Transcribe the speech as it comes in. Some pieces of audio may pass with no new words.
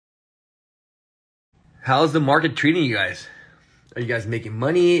How's the market treating you guys? Are you guys making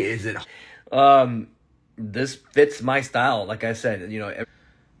money? Is it? This fits my style. Like I said,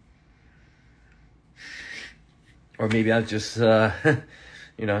 or maybe I just,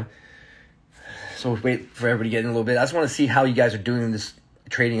 you know. So wait for everybody to get in a little bit. I just want to see how you guys are doing this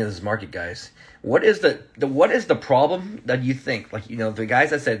trading in this market, guys. What is the problem that you think? Like, the guys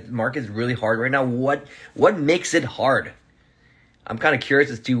that said market is really hard right now. What makes it hard? I'm kind of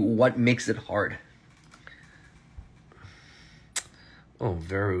curious as to what makes it hard. Oh,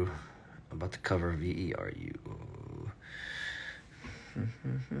 Veru, about to cover VERU.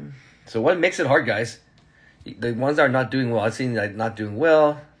 So what makes it hard, guys? The ones that are not doing well, I've seen that not doing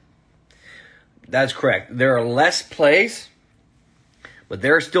well. That's correct. There are less plays, but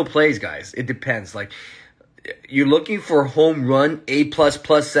there are still plays, guys. It depends. Like, you're looking for home run A++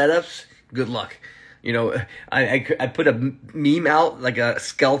 setups. Good luck. I put a meme out, like a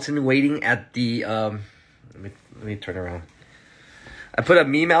skeleton waiting at the let me turn around. I put a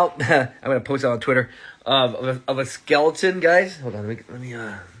meme out. I'm gonna post it on Twitter of a skeleton, guys. Hold on, let me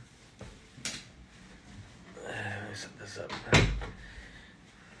set this up.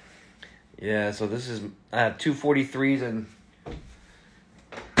 Yeah, so this is, I have 243s and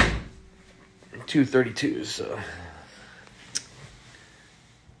 232s. So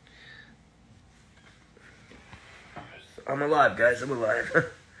I'm alive, guys. I'm alive.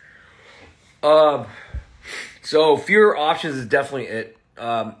 So fewer options is definitely it.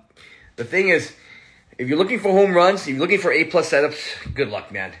 The thing is, if you're looking for home runs, if you're looking for A+ setups, good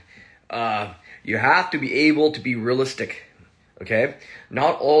luck, man. You have to be able to be realistic. Okay?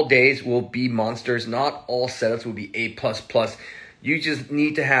 Not all days will be monsters. Not all setups will be A++. You just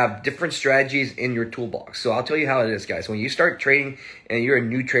need to have different strategies in your toolbox. So I'll tell you how it is, guys. When you start trading and you're a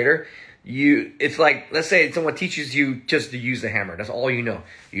new trader, it's like, let's say someone teaches you just to use the hammer. That's all you know.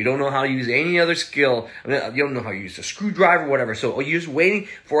 You don't know how to use any other skill. You don't know how to use a screwdriver or whatever. So you're just waiting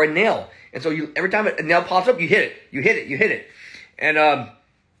for a nail. And so every time a nail pops up, you hit it. You hit it. You hit it. And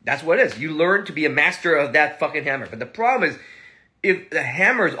that's what it is. You learn to be a master of that fucking hammer. But the problem is, if the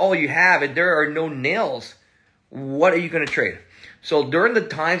hammer is all you have and there are no nails, what are you going to trade? So during the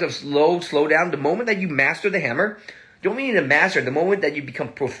times of slowdown, the moment that you master the hammer, don't mean to master. The moment that you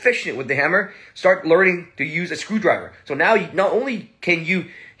become proficient with the hammer, start learning to use a screwdriver. So now not only can you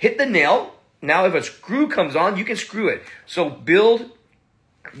hit the nail, now if a screw comes on, you can screw it. So build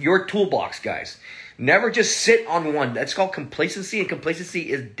your toolbox, guys. Never just sit on one. That's called complacency, and complacency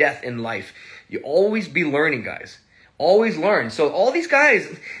is death in life. You always be learning, guys. Always learn. So all these guys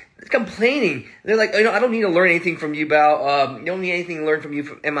complaining, they're like, I don't need to learn anything from you, Bao. You don't need anything to learn from you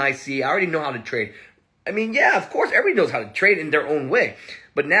from MIC. I already know how to trade. I mean, yeah, of course, everybody knows how to trade in their own way.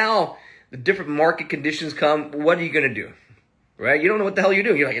 But now the different market conditions come. What are you going to do? Right? You don't know what the hell you're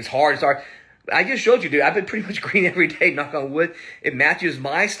doing. You're like, it's hard, it's hard. I just showed you, dude. I've been pretty much green every day, knock on wood. It matches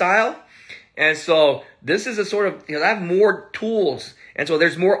my style. And so this is a sort of, I have more tools. And so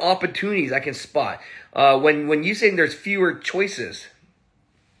there's more opportunities I can spot. When you say there's fewer choices,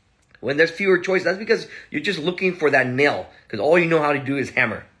 that's because you're just looking for that nail. Because all you know how to do is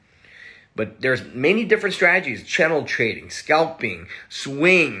hammer. But there's many different strategies: channel trading, scalping,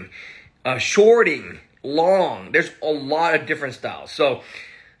 swing, shorting, long. There's a lot of different styles. So,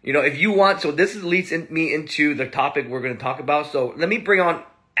 if you want, so this leads me into the topic we're going to talk about. So let me bring on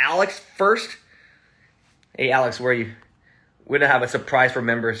Alex first. Hey, Alex, where are you? We're going to have a surprise for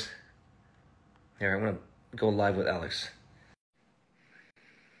members. Here, I'm going to go live with Alex.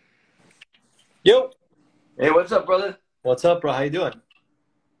 Yo. Hey, what's up, brother? What's up, bro? How you doing?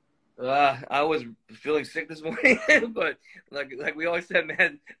 I was feeling sick this morning, but like we always said,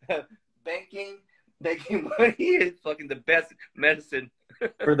 man, banking money is fucking the best medicine.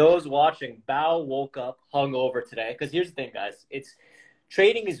 For those watching, Bao woke up hungover today. Because here's the thing, guys.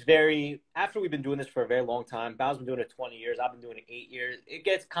 Trading is after we've been doing this for a very long time. Bao's been doing it 20 years. I've been doing it 8 years. It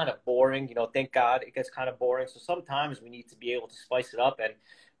gets kind of boring. Thank God it gets kind of boring. So sometimes we need to be able to spice it up. And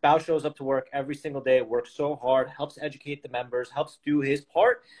Bao shows up to work every single day, works so hard, helps educate the members, helps do his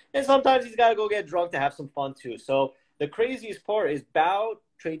part. And sometimes he's got to go get drunk to have some fun too. So the craziest part is Bao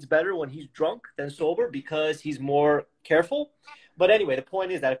trades better when he's drunk than sober because he's more careful. But anyway, the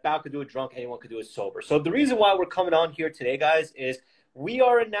point is that if Bao could do it drunk, anyone could do it sober. So the reason why we're coming on here today, guys, is we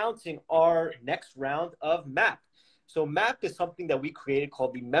are announcing our next round of MAP. So MAP is something that we created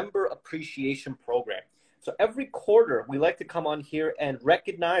called the Member Appreciation Program. So every quarter, we like to come on here and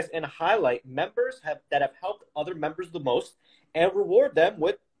recognize and highlight members that have helped other members the most and reward them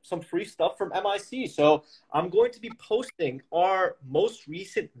with some free stuff from MIC. So I'm going to be posting our most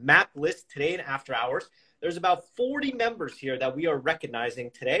recent MAP list today in after hours. There's about 40 members here that we are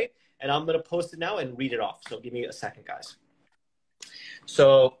recognizing today, and I'm going to post it now and read it off. So give me a second, guys.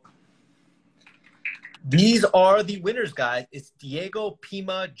 So these are the winners, guys. It's Diego,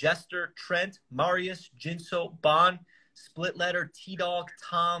 Pima, Jester, Trent, Marius, Jinso, Bon, Split Letter, T-Dog,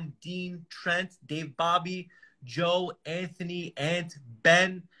 Tom, Dean, Trent, Dave Bobby, Joe, Anthony, Ant,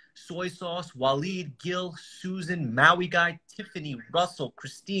 Ben, Soy Sauce, Waleed, Gil, Susan, Maui Guy, Tiffany, Russell,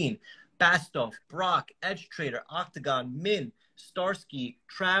 Christine, Bastoff, Brock, Edge Trader, Octagon, Min, Starsky,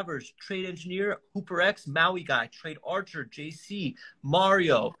 Travers, Trade Engineer, Hooper X, Maui Guy, Trade Archer, JC,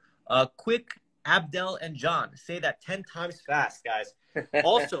 Mario, Quick, Abdel, and John. Say that 10 times fast, guys.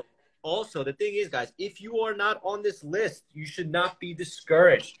 Also, the thing is, guys, if you are not on this list, you should not be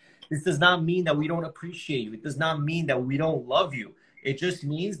discouraged. This does not mean that we don't appreciate you. It does not mean that we don't love you. It just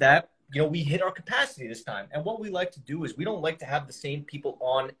means that, we hit our capacity this time. And what we like to do is we don't like to have the same people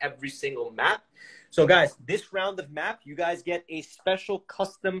on every single map. So, guys, this round of map, you guys get a special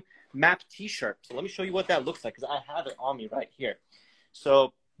custom map t-shirt. So let me show you what that looks like because I have it on me right here.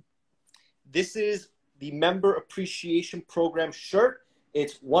 So this is the Member Appreciation Program shirt.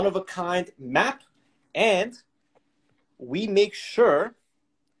 It's one-of-a-kind map, and we make sure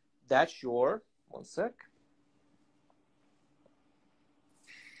that your, one sec.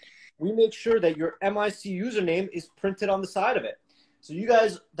 We make sure that your MIC username is printed on the side of it. So you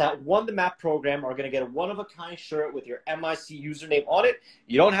guys that won the map program are going to get a one-of-a-kind shirt with your MIC username on it.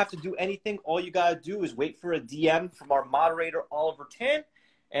 You don't have to do anything. All you got to do is wait for a DM from our moderator, Oliver Tan.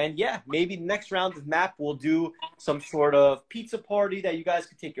 And yeah, maybe next round of map we'll do some sort of pizza party that you guys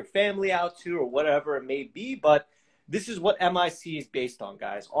could take your family out to or whatever it may be. But this is what MIC is based on,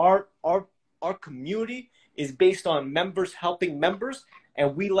 guys. Our community is based on members helping members,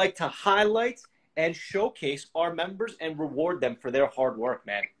 and we like to highlight and showcase our members and reward them for their hard work,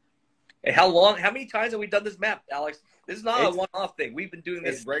 man. Hey, how many times have we done this map, Alex? This is not a one-off thing. We've been doing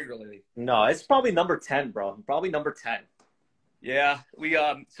this regularly. No, it's probably number 10, bro. Probably number 10. Yeah, we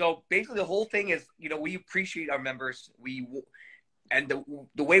so basically the whole thing is, we appreciate our members. And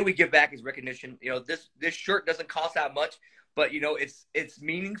the way we give back is recognition. This shirt doesn't cost that much, but it's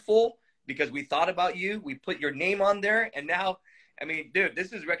meaningful because we thought about you. We put your name on there, and now, I mean, dude,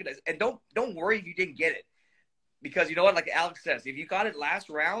 this is recognized. And don't worry if you didn't get it, because you know what? Like Alex says, if you got it last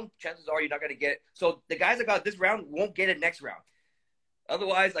round, chances are you're not going to get it. So the guys that got this round won't get it next round.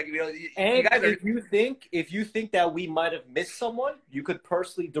 Otherwise, like, you guys are. If you think that we might have missed someone, you could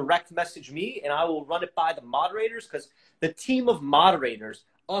personally direct message me, and I will run it by the moderators, because the team of moderators,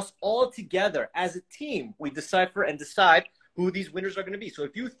 us all together as a team, we decipher and decide who these winners are going to be. So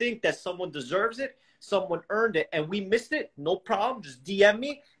if you think that someone deserves it, someone earned it, and we missed it, no problem. Just DM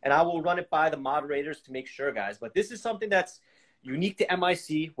me, and I will run it by the moderators to make sure, guys. But this is something that's unique to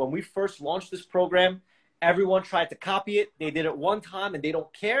MIC. When we first launched this program, everyone tried to copy it. They did it one time, and they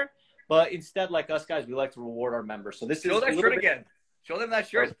don't care. But instead, like us, guys, we like to reward our members. So this show that shirt again. Show them that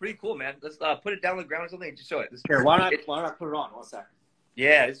shirt. It's pretty cool, man. Let's put it down on the ground or something and just show it. Here, why not put it on? 1 second.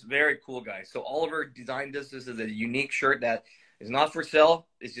 Yeah, it's very cool, guys. So Oliver designed this. This is a unique shirt that is not for sale.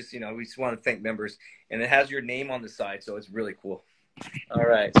 It's just, we just want to thank members. And it has your name on the side, so it's really cool. All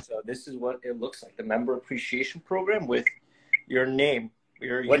right. So this is what it looks like, the Member Appreciation Program with your name.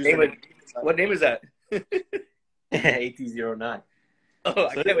 What name is that? AT09. Oh, so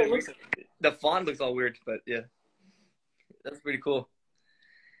I can't wait. The font looks all weird, but yeah. That's pretty cool.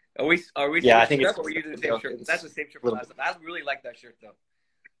 Are we yeah, I think it's we're using the same shirt. That's the same shirt from last time. I really like that shirt though.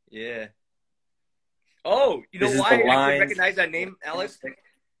 Yeah. Oh, you know why I recognize that name, Alex?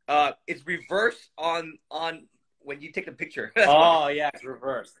 It's reverse on when you take the picture. Oh yeah, it's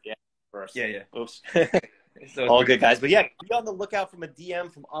reversed. Yeah, reversed. Yeah. Oops. So all good, guys. But yeah, be on the lookout from a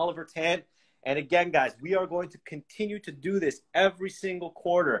DM from Oliver Tan. And again, guys, we are going to continue to do this every single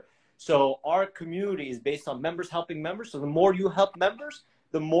quarter. So our community is based on members helping members. So the more you help members,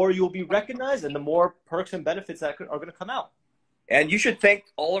 the more you'll be recognized and the more perks and benefits that are going to come out. And you should thank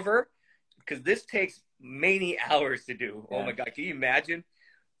Oliver, because this takes many hours to do. Yeah. Oh my God. Can you imagine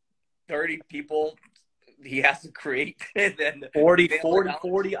 30 people he has to create? And then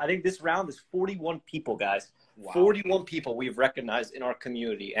 40. I think this round is 41 people, guys. Wow. 41 people we've recognized in our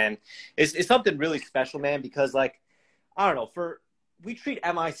community. And it's something really special, man, because I don't know, we treat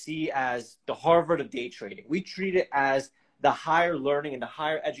MIC as the Harvard of day trading. We treat it as the higher learning and the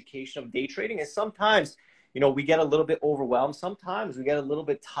higher education of day trading. And sometimes, we get a little bit overwhelmed. Sometimes we get a little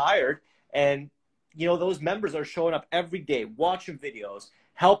bit tired. And, those members are showing up every day, watching videos,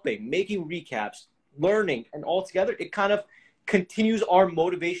 helping, making recaps, learning, and all together, it kind of continues our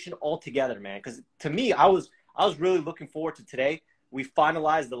motivation all together, man. Because to me, I was really looking forward to today, We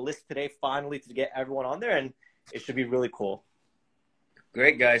finalized the list today, finally, to get everyone on there, and it should be really cool.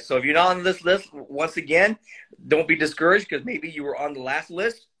 Great, guys. So if you're not on this list, once again, don't be discouraged because maybe you were on the last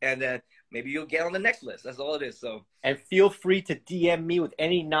list and then maybe you'll get on the next list. That's all it is. So, and feel free to DM me with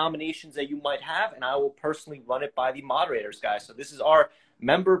any nominations that you might have, and I will personally run it by the moderators, guys. So this is our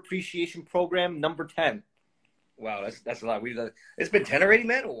member appreciation program number 10. Wow, that's a lot. It's been 10 already,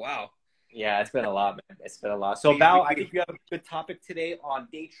 man? Wow. Yeah, it's been a lot, man. It's been a lot. So, Bao, I think you have a good topic today on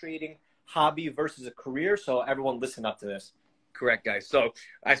day trading, hobby versus a career. So everyone listen up to this. Correct, guys. So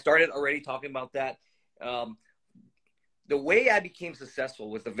I started already talking about that. The way I became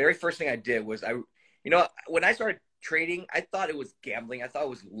successful was the very first thing I did was when I started trading, I thought it was gambling. I thought it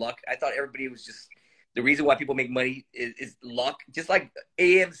was luck. I thought everybody was just the reason why people make money is luck. Just like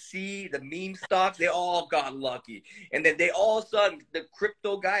AMC, the meme stocks, they all got lucky. And then all of a sudden, the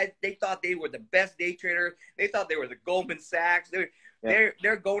crypto guys, they thought they were the best day trader. They thought they were the Goldman Sachs.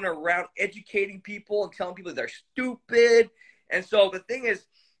 They're going around educating people and telling people they're stupid. And so the thing is,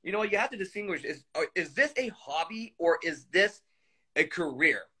 you have to distinguish, is this a hobby or is this a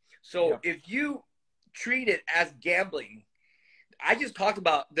career? So if you treat it as gambling, I just talked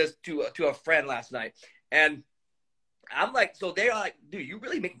about this to a friend last night. And I'm like, so they're like, dude, you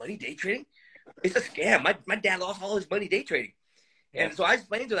really make money day trading? It's a scam. My dad lost all his money day trading. And so I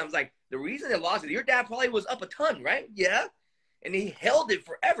explained to them, I was like, the reason they lost it, your dad probably was up a ton, right? Yeah. And he held it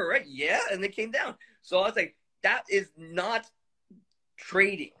forever, right? Yeah. And it came down. So I was like, that is not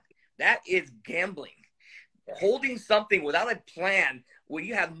trading. That is gambling. Holding something without a plan where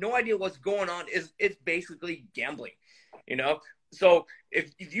you have no idea what's going on it's basically gambling. So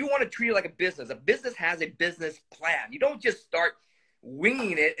if you want to treat it like a business has a business plan. You don't just start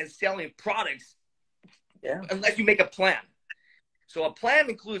winging it and selling products unless you make a plan. So a plan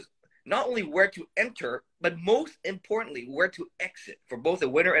includes not only where to enter, but most importantly, where to exit for both a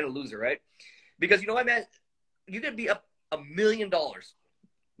winner and a loser, right? Because you know what, man? You could be up $1 million,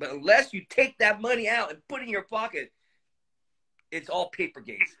 but unless you take that money out and put it in your pocket, it's all paper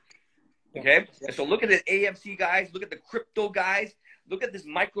games. Okay? And so look at the AMC guys, look at the crypto guys, look at this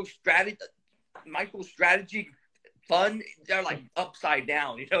micro strategy fund. They're like upside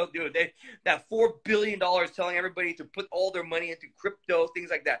down, dude. That $4 billion telling everybody to put all their money into crypto, things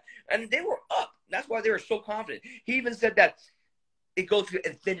like that. And they were up. That's why they were so confident. He even said that it goes to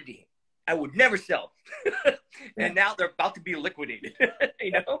infinity. I would never sell. And now they're about to be liquidated,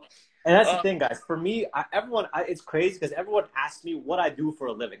 And that's the thing, guys. For me, it's crazy because everyone asks me what I do for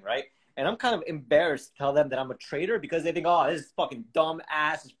a living, right? And I'm kind of embarrassed to tell them that I'm a trader because they think, oh, this fucking dumb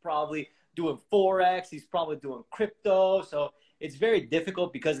ass is probably doing Forex. He's probably doing crypto. So it's very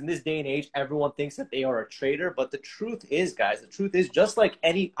difficult because in this day and age, everyone thinks that they are a trader. But the truth is, guys, just like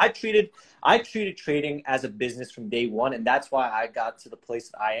I treated trading as a business from day one. And that's why I got to the place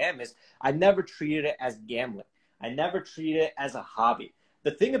that I am is I never treated it as gambling. I never treated it as a hobby.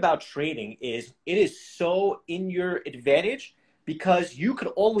 The thing about trading is it is so in your advantage because you can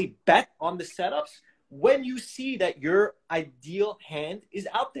only bet on the setups when you see that your ideal hand is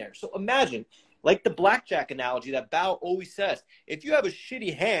out there. So imagine, like the blackjack analogy that Bao always says, if you have a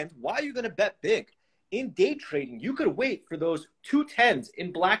shitty hand, why are you going to bet big? In day trading, you could wait for those 2 10s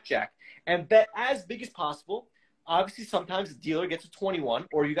in blackjack and bet as big as possible. Obviously, sometimes the dealer gets a 21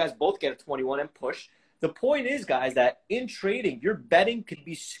 or you guys both get a 21 and push. The point is, guys, that in trading, your betting could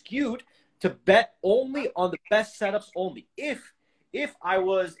be skewed to bet only on the best setups only. If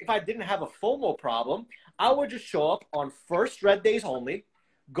I didn't have a FOMO problem, I would just show up on first red days only,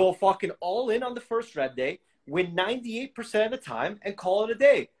 go fucking all in on the first red day, win 98% of the time, and call it a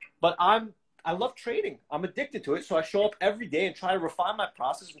day. But I love trading. I'm addicted to it, so I show up every day and try to refine my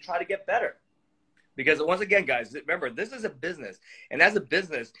process and try to get better. Because once again, guys, remember, this is a business. And as a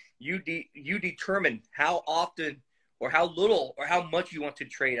business, you determine how often or how little or how much you want to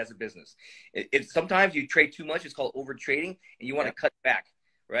trade as a business. If sometimes you trade too much, it's called over trading, and you want to cut back,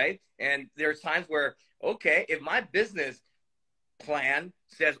 right? And there's times where, okay, if my business plan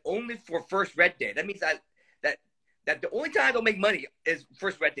says only for first red day, that means that the only time I'll make money is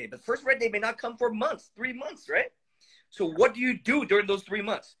first red day. But first red day may not come for months, 3 months, right? So what do you do during those 3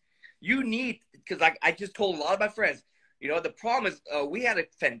 months? You need, because I just told a lot of my friends, the problem is we had a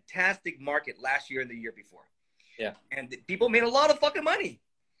fantastic market last year and the year before. Yeah. And people made a lot of fucking money.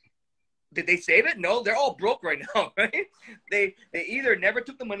 Did they save it? No, they're all broke right now, right? They either never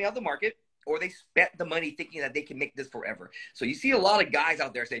took the money out of the market or they spent the money thinking that they can make this forever. So you see a lot of guys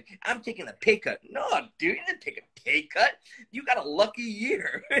out there saying, I'm taking a pay cut. No, dude, you didn't take a pay cut. You got a lucky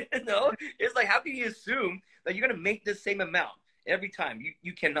year. It's like, how can you assume that you're going to make the same amount every time?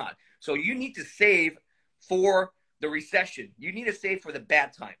 You cannot. So you need to save for the recession. You need to save for the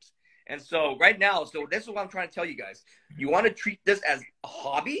bad times. And so right now, so this is what I'm trying to tell you guys. You want to treat this as a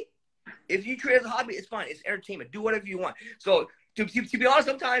hobby. If you treat it as a hobby, it's fine. It's entertainment. Do whatever you want. So to be honest,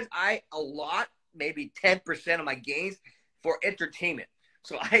 sometimes I allot maybe 10% of my gains for entertainment.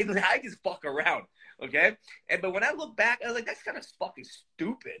 So I just fuck around, okay? But when I look back, I was like, that's kind of fucking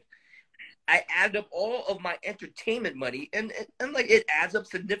stupid. I add up all of my entertainment money, and like it adds up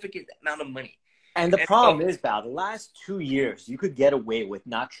significant amount of money. And the problem is, Bao, the last 2 years, you could get away with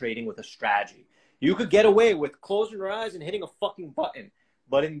not trading with a strategy. You could get away with closing your eyes and hitting a fucking button.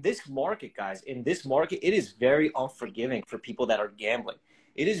 But in this market, guys, in this market, it is very unforgiving for people that are gambling.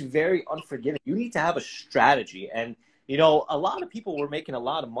 It is very unforgiving. You need to have a strategy. And, you know, a lot of people were making a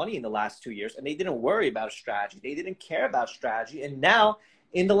lot of money in the last 2 years, and they didn't worry about a strategy. They didn't care about strategy. And now,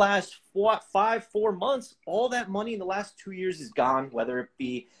 in the last 4 months, all that money in the last 2 years is gone, whether it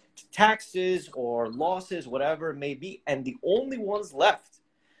be taxes or losses, whatever it may be. And the only ones left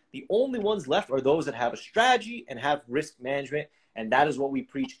are those that have a strategy and have risk management. And that is what we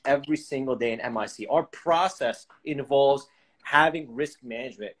preach every single day in MIC. Our process involves having risk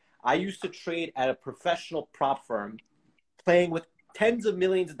management. I used to trade at a professional prop firm, playing with tens of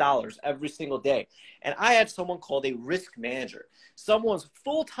millions of dollars every single day. And I had someone called a risk manager. Someone's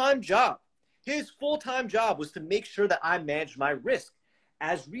full-time job. His full-time job was to make sure that I managed my risk.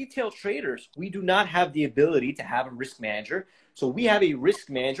 As retail traders, we do not have the ability to have a risk manager. So we have a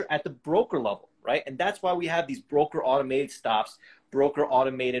risk manager at the broker level, right? And that's why we have these broker automated stops, broker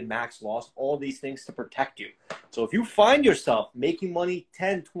automated max loss, all these things to protect you. So if you find yourself making money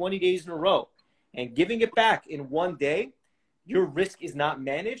 10, 20 days in a row and giving it back in one day, your risk is not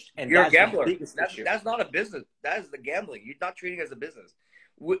managed. And you're a gambler. That's not a business. That is the gambling. You're not treating it as a business.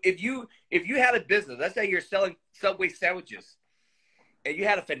 If you had a business, let's say you're selling Subway sandwiches, and you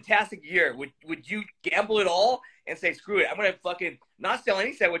had a fantastic year, would you gamble it all and say, screw it, I'm going to fucking not sell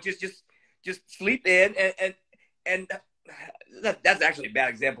any sandwiches, just sleep in and that's actually a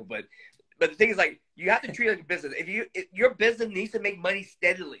bad example, but the thing is, like, you have to treat it like a business. If your business needs to make money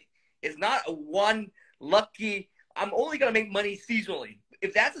steadily, it's not a one lucky, I'm only going to make money seasonally.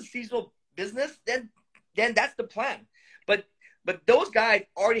 If that's a seasonal business, then that's the plan. But those guys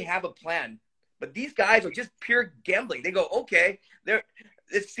already have a plan. But these guys are just pure gambling. They go, okay,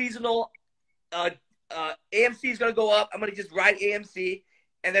 it's seasonal. AMC is going to go up. I'm going to just ride AMC.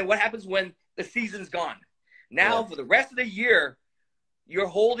 And then what happens when the season's gone? Now, for the rest of the year, you're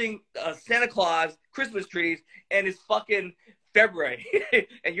holding Santa Claus Christmas trees, and it's fucking February.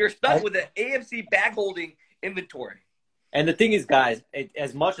 And you're stuck with the AMC bag holding inventory. And the thing is, guys,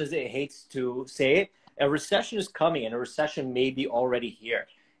 as much as it hates to say it, a recession is coming, and a recession may be already here.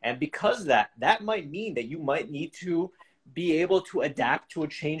 And because of that might mean that you might need to be able to adapt to a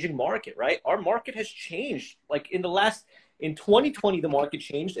changing market, right? Our market has changed. Like in 2020, the market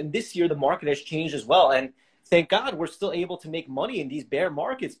changed. And this year, the market has changed as well. And thank God we're still able to make money in these bear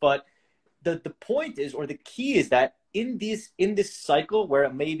markets. But the point is, or the key is that in this cycle where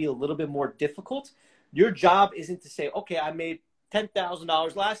it may be a little bit more difficult, your job isn't to say, okay, I made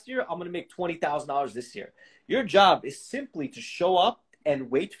 $10,000 last year, I'm going to make $20,000 this year. Your job is simply to show up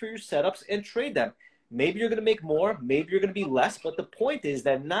and wait for your setups and trade them. Maybe you're going to make more, maybe you're going to be less, but the point is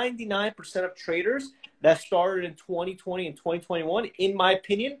that 99% of traders that started in 2020 and 2021, in my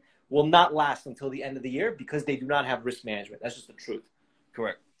opinion, will not last until the end of the year because they do not have risk management. That's just the truth.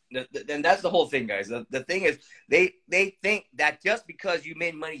 Correct. And that's the whole thing, guys. The thing is, they think that just because you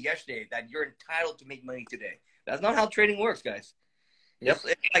made money yesterday, that you're entitled to make money today. That's not how trading works, guys. Yep.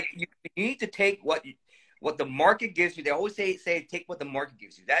 It's like you need to take what the market gives you. They always say take what the market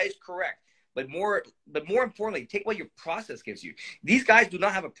gives you. That is correct. But more importantly, take what your process gives you. These guys do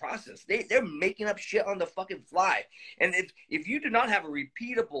not have a process. They're making up shit on the fucking fly. And if you do not have a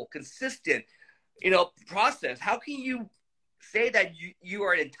repeatable, consistent, process, how can you say that you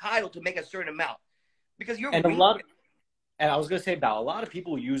are entitled to make a certain amount? Because you're and I was going to say, Bao, a lot of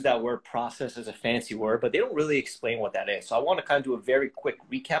people use that word process as a fancy word, but they don't really explain what that is. So I want to kind of do a very quick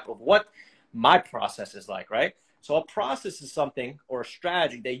recap of what my process is like, right? So a process is something or a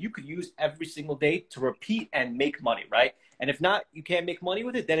strategy that you could use every single day to repeat and make money, right? And if not, you can't make money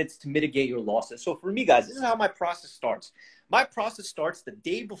with it, then it's to mitigate your losses. So for me, guys, this is how my process starts. My process starts the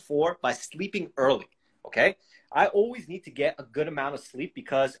day before by sleeping early, okay? I always need to get a good amount of sleep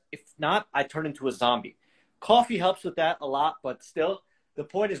because if not, I turn into a zombie. Coffee helps with that a lot, but still, the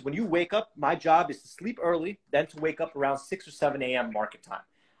point is when you wake up, my job is to sleep early, then to wake up around 6 or 7 a.m. market time.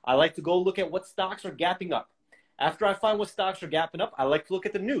 I like to go look at what stocks are gapping up. After I find what stocks are gapping up, I like to look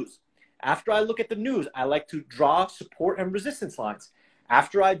at the news. After I look at the news, I like to draw support and resistance lines.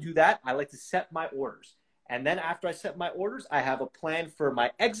 After I do that, I like to set my orders. And then after I set my orders, I have a plan for my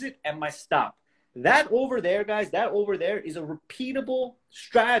exit and my stop. That over there, guys, that over there is a repeatable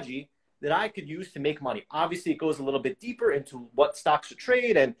strategy that I could use to make money. Obviously, it goes a little bit deeper into what stocks to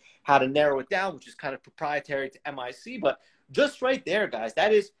trade and how to narrow it down, which is kind of proprietary to MIC. But just right there, guys,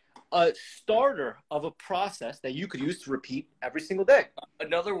 that is a starter of a process that you could use to repeat every single day.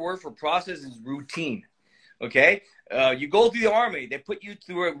 Another word for process is routine. Okay? You go through the army, they put you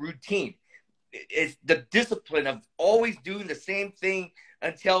through a routine. It's the discipline of always doing the same thing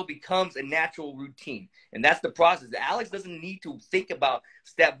until it becomes a natural routine. And that's the process. Alex doesn't need to think about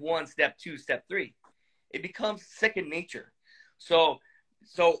step 1, step 2, step 3. It becomes second nature. So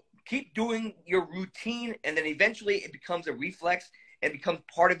keep doing your routine, and then eventually it becomes a reflex and becomes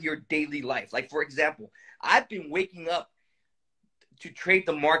part of your daily life. Like, for example, I've been waking up to trade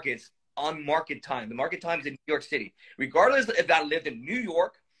the markets on market time. The market time is in New York City. Regardless if I lived in New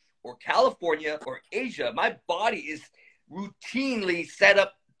York or California or Asia, my body is routinely set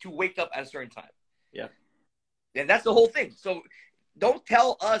up to wake up at a certain time. Yeah. And that's the whole thing. So don't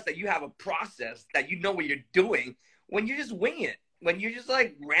tell us that you have a process, that you know what you're doing, when you're just winging it, when you're just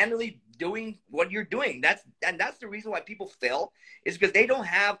like randomly doing what you're doing. That's the reason why people fail, is because they don't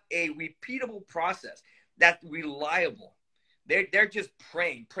have a repeatable process that's reliable. They're just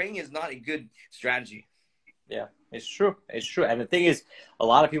praying. Praying is not a good strategy. Yeah, it's true. It's true. And the thing is, a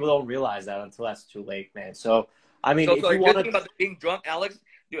lot of people don't realize that until that's too late, man. So, I mean, if you want to... about being drunk, Alex,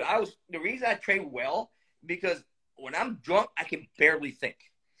 dude, the reason I trade well, because when I'm drunk, I can barely think.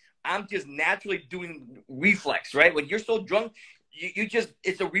 I'm just naturally doing reflex, right? When you're so drunk, you just,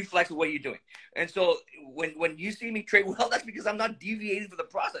 it's a reflex of what you're doing. And so when you see me trade well, that's because I'm not deviating from the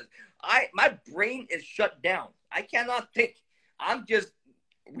process. My brain is shut down. I cannot think. I'm just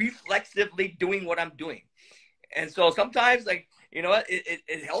reflexively doing what I'm doing. And so sometimes, like, you know,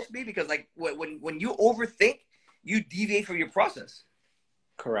 it helps me, because like when you overthink, you deviate from your process.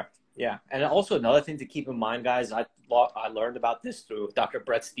 Correct. Yeah. And also another thing to keep in mind, guys, I learned about this through Dr.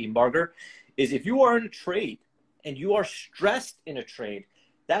 Brett Steenbarger, is if you are in a trade and you are stressed in a trade,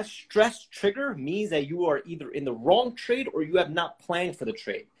 that stress trigger means that you are either in the wrong trade or you have not planned for the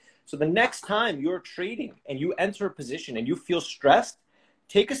trade. So the next time you're trading and you enter a position and you feel stressed,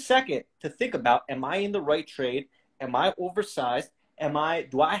 take a second to think about, am I in the right trade? Am I oversized?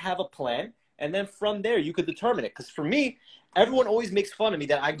 Do I have a plan? And then from there, you could determine it. Because for me, everyone always makes fun of me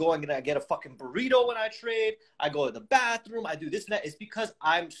that I go and I get a fucking burrito when I trade. I go to the bathroom. I do this and that. It's because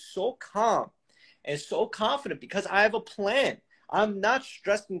I'm so calm and so confident, because I have a plan. I'm not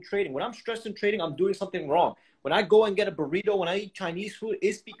stressed in trading. When I'm stressed in trading, I'm doing something wrong. When I go and get a burrito, when I eat Chinese food,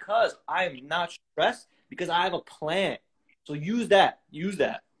 it's because I am not stressed, because I have a plan. So use that. Use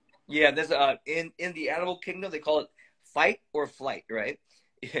that. Yeah, there's in the animal kingdom, they call it fight or flight, right?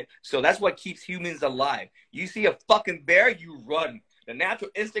 So that's what keeps humans alive. You see a fucking bear, you run. The natural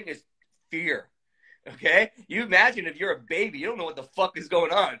instinct is fear. Okay? You imagine if you're a baby, you don't know what the fuck is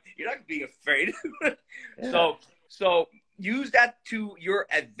going on. You're not being afraid. Yeah. So use that to your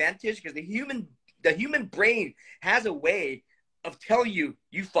advantage, because the human brain has a way of telling you,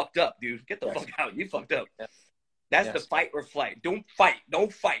 you fucked up, dude. Get the fuck out. You fucked up. Yeah. That's the fight or flight. Don't fight.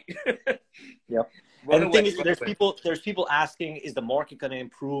 Don't fight. Yep. And the thing is, there's people asking, is the market going to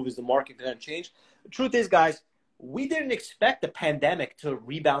improve? Is the market going to change? The truth is, guys, we didn't expect the pandemic to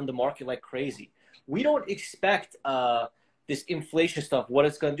rebound the market like crazy. We don't expect this inflation stuff, what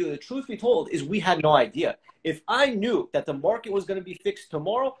it's going to do. The truth be told is we had no idea. If I knew that the market was going to be fixed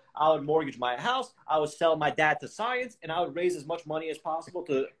tomorrow, I would mortgage my house, I would sell my dad to science, and I would raise as much money as possible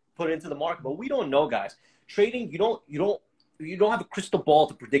to put into the market. But we don't know, guys. Trading, you don't have a crystal ball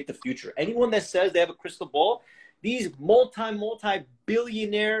to predict the future. Anyone that says they have a crystal ball, these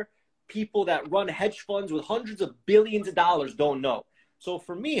multi-billionaire people that run hedge funds with hundreds of billions of dollars don't know. So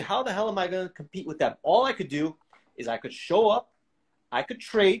for me, how the hell am I going to compete with them? All I could do is I could show up, I could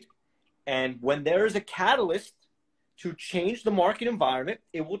trade, and when there is a catalyst to change the market environment,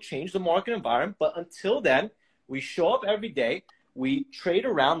 it will change the market environment. But until then, we show up every day, we trade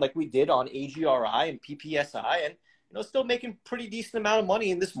around like we did on AGRI and PPSI, and still making pretty decent amount of money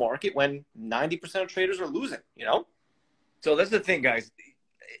in this market when 90% of traders are losing, So that's the thing, guys.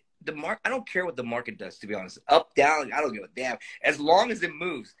 I don't care what the market does, to be honest. Up, down, I don't give a damn. As long as it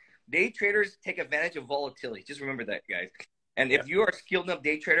moves. Day traders take advantage of volatility. Just remember that, guys. And if you are a skilled enough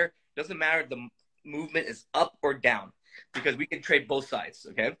day trader, doesn't matter if the movement is up or down, because we can trade both sides,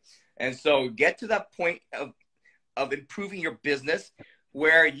 okay? And so get to that point of improving your business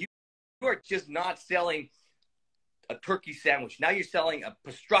where you are just not selling a turkey sandwich. Now you're selling a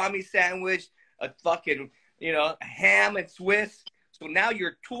pastrami sandwich, a fucking, a ham and Swiss. So now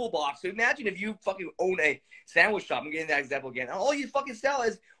your toolbox. So imagine if you fucking own a sandwich shop. I'm getting that example again. And all you fucking sell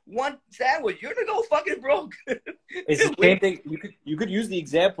is one sandwich. You're gonna go fucking broke. It's the same thing. You could use the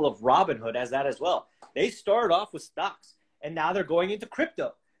example of Robinhood as that as well. They started off with stocks, and now they're going into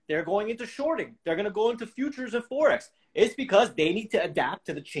crypto. They're going into shorting. They're going to go into futures and forex. It's because they need to adapt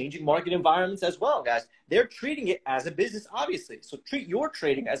to the changing market environments as well, guys. They're treating it as a business, obviously. So treat your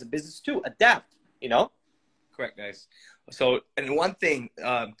trading as a business too. Adapt. You know. Correct, guys. So, and one thing,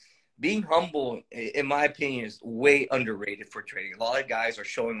 being humble, in my opinion, is way underrated for trading. A lot of guys are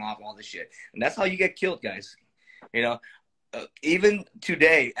showing off all this shit, and that's how you get killed, guys. You know, even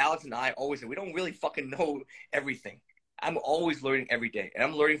today, Alex and I always say we don't really fucking know everything. I'm always learning every day, and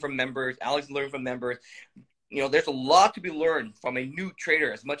I'm learning from members. Alex is learning from members. You know, there's a lot to be learned from a new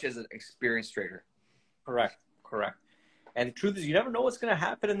trader as much as an experienced trader. Correct. And the truth is, you never know what's going to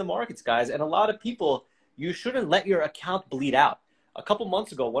happen in the markets, guys. And a lot of people, you shouldn't let your account bleed out. A couple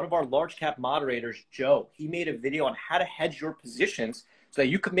months ago, one of our large cap moderators, Joe, he made a video on how to hedge your positions so that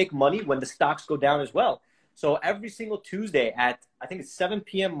you can make money when the stocks go down as well. So every single Tuesday at, I think it's 7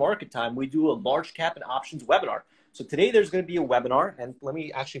 p.m. market time, we do a large cap and options webinar. So today there's going to be a webinar, and let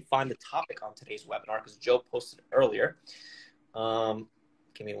me actually find the topic on today's webinar because Joe posted it earlier.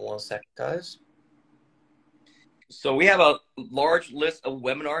 Give me 1 sec, guys. So we have a large list of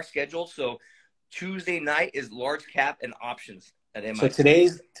webinars scheduled. So Tuesday night is large cap and options at MIT. So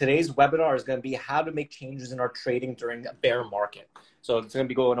today's webinar is going to be how to make changes in our trading during a bear market. So it's going to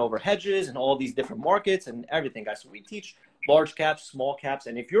be going over hedges and all these different markets and everything, guys. So we teach large caps, small caps,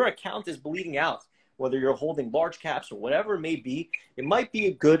 and if your account is bleeding out, whether you're holding large caps or whatever it may be, it might be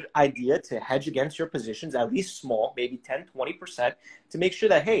a good idea to hedge against your positions, at least small, maybe 10, 20%, to make sure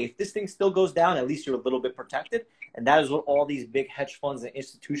that, hey, if this thing still goes down, at least you're a little bit protected. And that is what all these big hedge funds and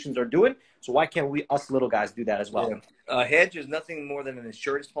institutions are doing. So why can't we, us little guys, do that as well? Yeah. Hedge is nothing more than an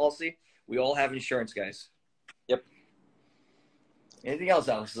insurance policy. We all have insurance, guys. Yep. Anything else,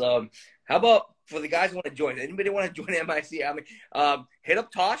 Alex? How about for the guys who want to join? Anybody want to join MIC? I mean, hit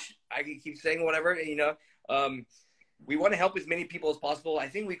up Tosh. I can keep saying whatever. You know, we want to help as many people as possible. I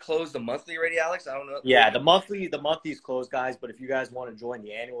think we closed the monthly already, Alex. I don't know. Yeah, the monthly is closed, guys. But if you guys want to join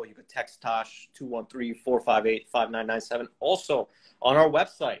the annual, you could text Tosh 213-458-5997. Also, on our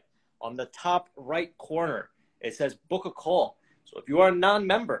website, on the top right corner, it says book a call. So if you are a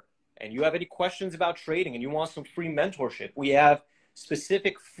non-member and you have any questions about trading and you want some free mentorship, we have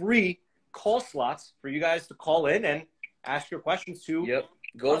specific free call slots for you guys to call in and ask your questions to. Yep.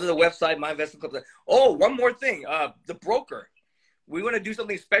 Go to the website, My Investment Club. Oh, one more thing. The broker. We want to do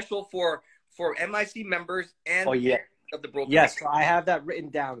something special for MIC members and of the broker. Yes, so I have that written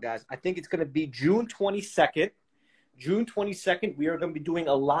down, guys. I think it's going to be June 22nd. June 22nd, we are going to be doing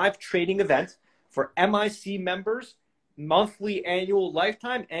a live trading event for MIC members, monthly, annual,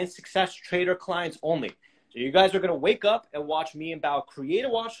 lifetime, and success trader clients only. So you guys are going to wake up and watch me and Bao create a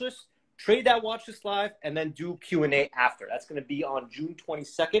watch list, trade that watch list live, and then do Q&A after. That's going to be on June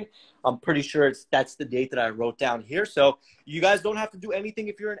 22nd. I'm pretty sure that's the date that I wrote down here. So you guys don't have to do anything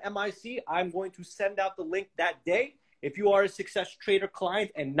if you're an MIC. I'm going to send out the link that day. If you are a success trader client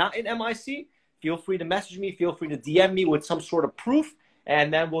and not an MIC, feel free to message me. Feel free to DM me with some sort of proof,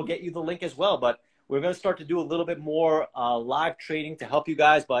 and then we'll get you the link as well. But we're going to start to do a little bit more live trading to help you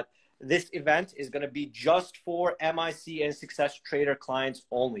guys. But this event is going to be just for MIC and success trader clients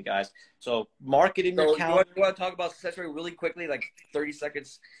only, guys. So mark it in your calendar. You want to talk about success trader really quickly, like 30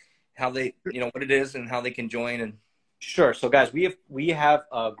 seconds, how they, what it is and how they can join? And Sure. So guys, we have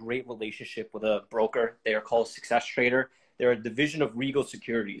a great relationship with a broker. They are called Success Trader. They're a division of Regal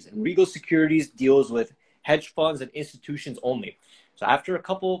Securities, and Regal Securities deals with hedge funds and institutions only. So after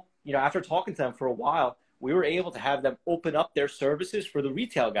after talking to them for a while, we were able to have them open up their services for the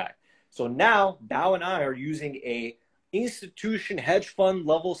retail guy. So now Bao and I are using a institution hedge fund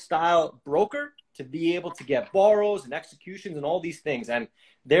level style broker to be able to get borrows and executions and all these things. And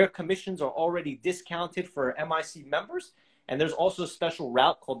their commissions are already discounted for MIC members. And there's also a special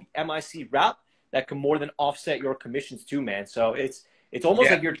route called the MIC route that can more than offset your commissions too, man. So it's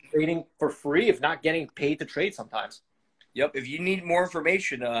almost like you're trading for free, if not getting paid to trade sometimes. Yep. If you need more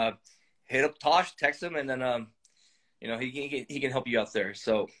information, hit up Tosh, text him, and then he can help you out there.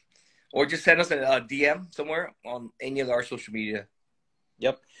 So, or just send us a DM somewhere on any of our social media.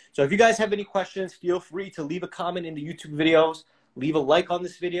 Yep. So if you guys have any questions, feel free to leave a comment in the YouTube videos, leave a like on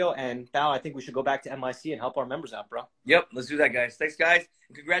this video, and Bao, I think we should go back to MIC and help our members out, bro. Yep. Let's do that, guys. Thanks, guys.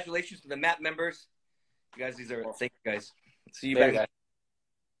 And congratulations to the MAP members. You guys, thank you, guys. See you back. Guys.